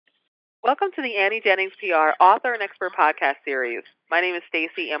Welcome to the Annie Jennings PR Author and Expert Podcast Series. My name is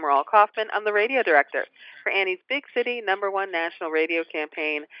Stacey Emerald Kaufman. I'm the radio director for Annie's Big City #1 national radio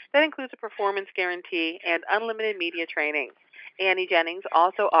campaign that includes a performance guarantee and unlimited media training. Annie Jennings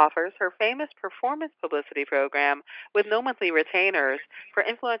also offers her famous performance publicity program with no monthly retainers for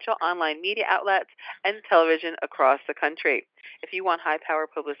influential online media outlets and television across the country. If you want high-power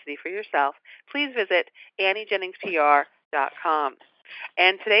publicity for yourself, please visit AnnieJenningsPR.com.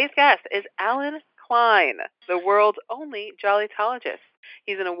 And today's guest is Alan Klein, the world's only jollytologist.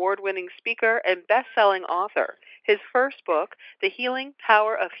 He's an award-winning speaker and best-selling author. His first book, The Healing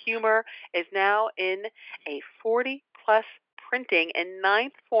Power of Humor, is now in a 40-plus printing and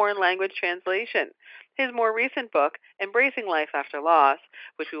 9th foreign language translation. His more recent book, Embracing Life After Loss,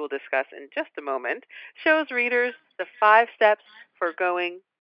 which we will discuss in just a moment, shows readers the 5 steps for going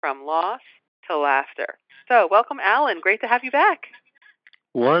from loss to laughter. So, welcome, Alan. Great to have you back.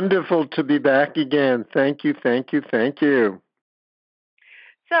 Wonderful to be back again. Thank you, thank you, thank you.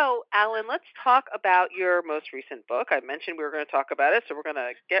 So, Alan, let's talk about your most recent book. I mentioned we were going to talk about it, so we're going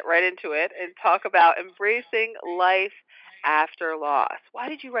to get right into it and talk about Embracing Life After Loss. Why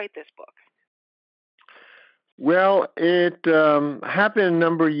did you write this book? Well, it happened a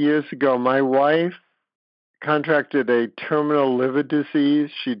number of years ago. My wife contracted a terminal liver disease.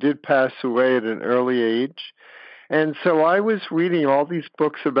 She did pass away at an early age. And so I was reading all these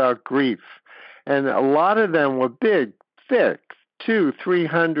books about grief, and a lot of them were big, thick,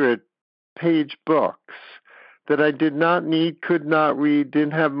 200-300-page books that I did not need, could not read,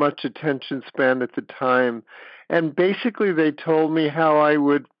 didn't have much attention span at the time. And basically they told me how I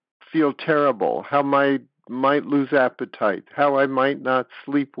would feel terrible, how I might lose appetite, how I might not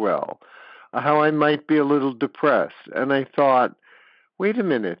sleep well, how I might be a little depressed. And I thought, wait a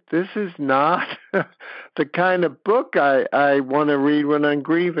minute, this is not the kind of book I want to read when I'm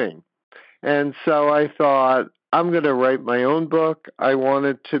grieving. And so I thought, I'm going to write my own book. I want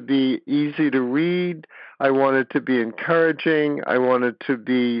it to be easy to read. I want it to be encouraging. I want it to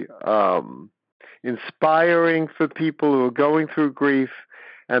be inspiring for people who are going through grief.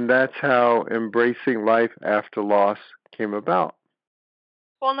 And that's how Embracing Life After Loss came about.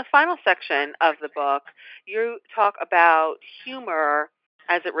 Well, in the final section of the book, you talk about humor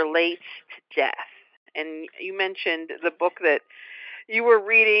as it relates to death. And you mentioned the book that you were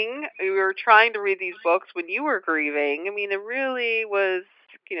reading. You were trying to read these books when you were grieving. I mean, it really was,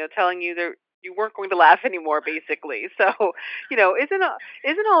 telling you that you weren't going to laugh anymore, basically. So, isn't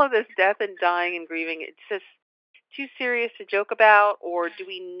all of this death and dying and grieving, it's just too serious to joke about, or do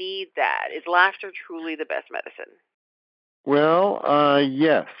we need that? Is laughter truly the best medicine? Well,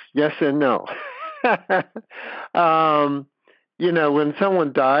 yes and no. When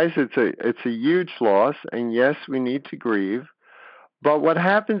someone dies, it's a huge loss, and yes, we need to grieve. But what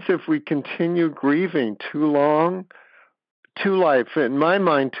happens if we continue grieving too long? In my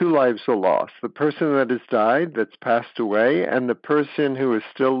mind, 2 lives are lost. The person that has died, that's passed away, and the person who is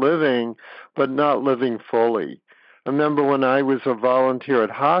still living, but not living fully. I remember when I was a volunteer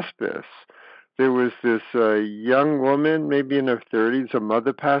at hospice, there was this young woman, maybe in her 30s, her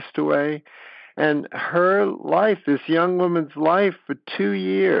mother passed away, and her life, this young woman's life for 2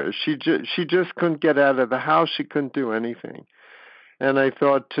 years, she just couldn't get out of the house, she couldn't do anything. And I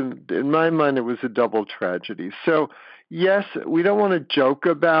thought, in my mind, it was a double tragedy. So, yes, we don't want to joke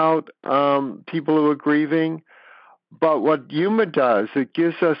about people who are grieving, but what humor does, it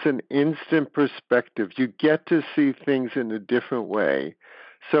gives us an instant perspective. You get to see things in a different way.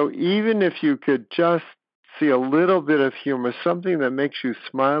 So even if you could just see a little bit of humor, something that makes you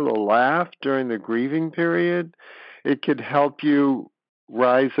smile or laugh during the grieving period, it could help you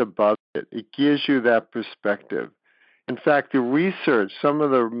rise above it. It gives you that perspective. In fact, some of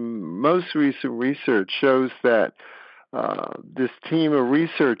the most recent research shows that this team of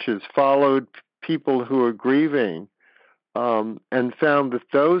researchers followed people who are grieving and found that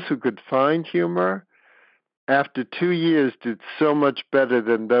those who could find humor after 2 years did so much better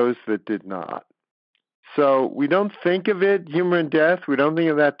than those that did not. So we don't think of it, humor and death, we don't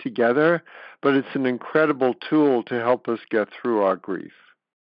think of that together, but it's an incredible tool to help us get through our grief.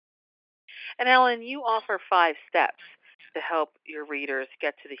 And Ellen, you offer 5 steps to help your readers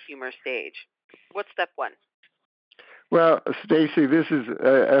get to the humor stage. What's step 1? Well, Stacey, this is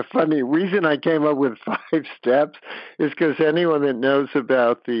a funny reason I came up with 5 steps is because anyone that knows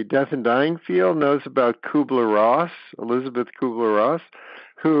about the death and dying field knows about Kubler-Ross, Elizabeth Kubler-Ross,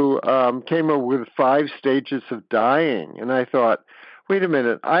 who came up with 5 stages of dying. And I thought, wait a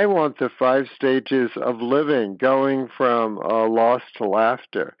minute, I want the 5 stages of living, going from loss to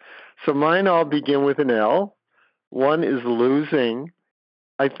laughter. So mine all begin with an L. One is losing.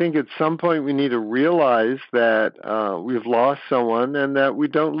 I think at some point we need to realize that we've lost someone and that we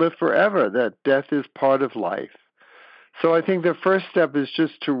don't live forever, that death is part of life. So I think the first step is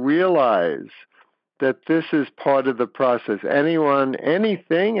just to realize that this is part of the process. Anyone,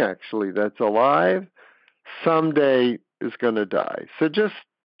 anything actually that's alive, someday is going to die. So just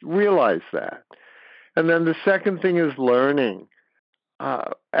realize that. And then the second thing is learning.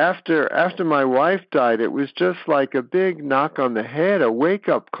 After my wife died, it was just like a big knock on the head, a wake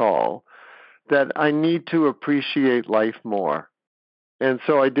up call that I need to appreciate life more. And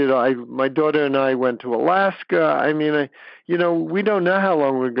so I did. My daughter and I went to Alaska. We don't know how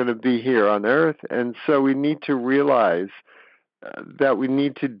long we're going to be here on Earth, and so we need to realize that we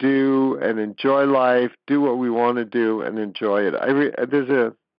need to do and enjoy life, do what we want to do, and enjoy it. There's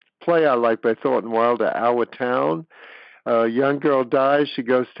a play I like by Thornton Wilder, Our Town. A young girl dies, she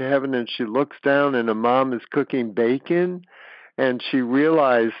goes to heaven, and she looks down, and her mom is cooking bacon, and she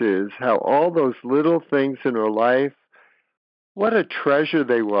realizes how all those little things in her life, what a treasure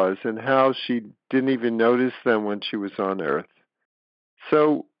they was, and how she didn't even notice them when she was on Earth.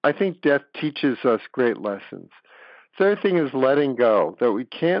 So I think death teaches us great lessons. Third thing is letting go, that we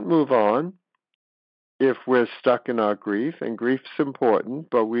can't move on if we're stuck in our grief, and grief's important,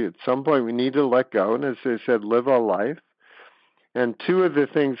 but at some point we need to let go, and as I said, live our life. And two of the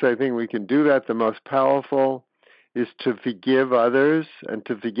things I think we can do that, the most powerful, is to forgive others and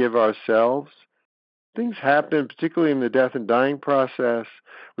to forgive ourselves. Things happen, particularly in the death and dying process.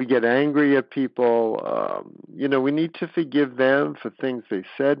 We get angry at people. We need to forgive them for things they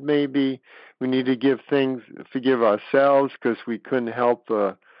said maybe. We need to forgive ourselves because we couldn't help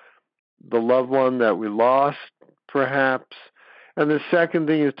the loved one that we lost, perhaps. And the second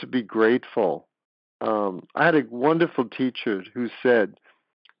thing is to be grateful. I had a wonderful teacher who said,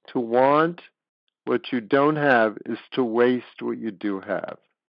 to want what you don't have is to waste what you do have.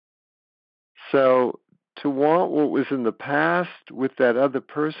 So to want what was in the past with that other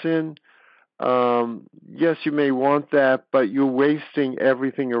person, yes, you may want that, but you're wasting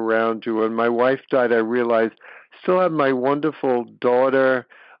everything around you. When my wife died, I realized I still had my wonderful daughter.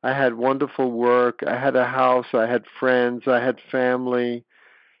 I had wonderful work. I had a house. I had friends. I had family.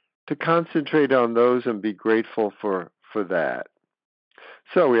 To concentrate on those and be grateful for that.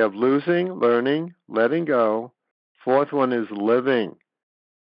 So we have losing, learning, letting go. Fourth one is living.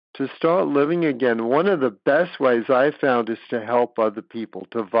 To start living again, one of the best ways I found is to help other people,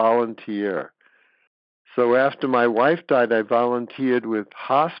 to volunteer. So after my wife died, I volunteered with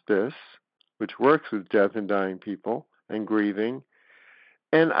hospice, which works with death and dying people and grieving.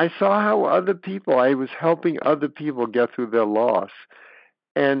 And I saw how I was helping other people get through their loss.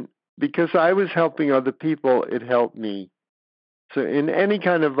 And because I was helping other people, it helped me. So in any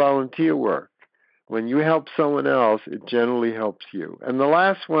kind of volunteer work, when you help someone else, it generally helps you. And the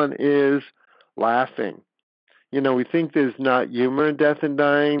last one is laughing. We think there's not humor in death and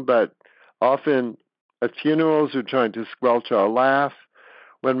dying, but often at funerals we're trying to squelch our laugh.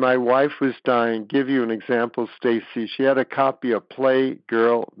 When my wife was dying, give you an example, Stacy, she had a copy of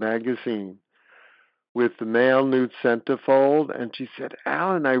Playgirl magazine with the male nude centerfold, and she said,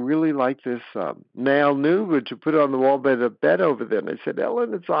 Alan, I really like this male nude. Would you put it on the wall by the bed over there? And I said,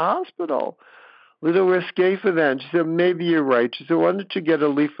 Ellen, it's a hospital. A little risque for that. And she said, maybe you're right. She said, why don't you get a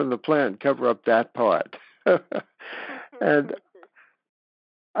leaf from the plant and cover up that part? And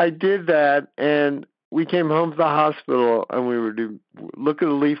I did that, and we came home from the hospital, and we would look at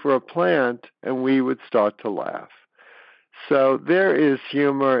a leaf or a plant, and we would start to laugh. So there is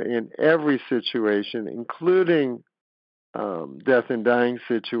humor in every situation, including death and dying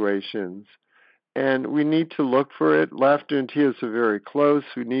situations. And we need to look for it. Laughter and tears are very close.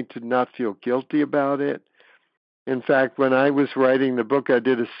 We need to not feel guilty about it. In fact, when I was writing the book, I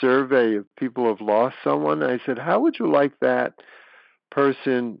did a survey of people who have lost someone. I said, how would you like that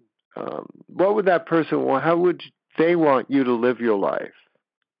person, what would that person want? How would they want you to live your life,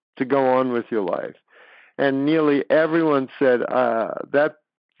 to go on with your life? And nearly everyone said that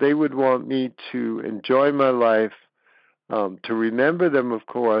they would want me to enjoy my life, to remember them, of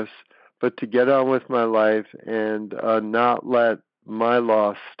course, but to get on with my life and not let my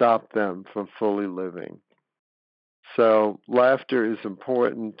loss stop them from fully living. So laughter is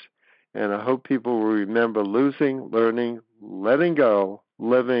important, and I hope people will remember losing, learning, letting go,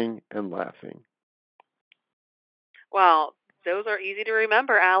 living, and laughing. Well, those are easy to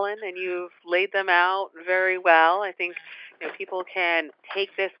remember, Alan, and you've laid them out very well. I think people can take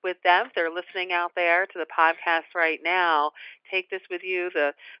this with them. If they're listening out there to the podcast right now, take this with you,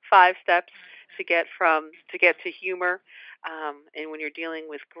 the 5 steps to get to humor. And when you're dealing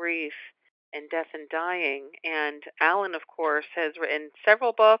with grief, and death and dying. And Alan, of course, has written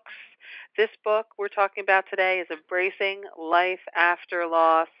several books. This book we're talking about today is Embracing Life After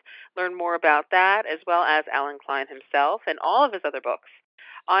Loss. Learn more about that, as well as Alan Klein himself and all of his other books,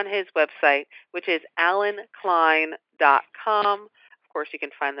 on his website, which is AlanKlein.com. Of course, you can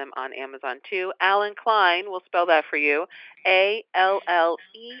find them on Amazon too. Alan Klein, we'll spell that for you, ALLENKLEIN,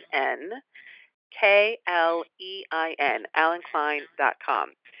 AlanKlein.com.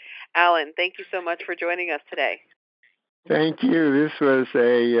 Alan, thank you so much for joining us today. Thank you. This was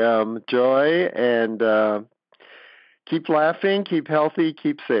a joy, and keep laughing, keep healthy,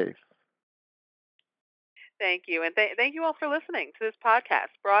 keep safe. Thank you. And thank you all for listening to this podcast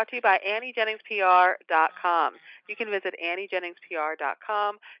brought to you by AnnieJenningsPR.com. You can visit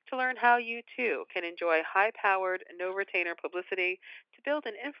AnnieJenningsPR.com to learn how you, too, can enjoy high-powered, no-retainer publicity to build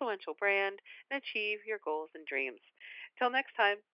an influential brand and achieve your goals and dreams. Till next time.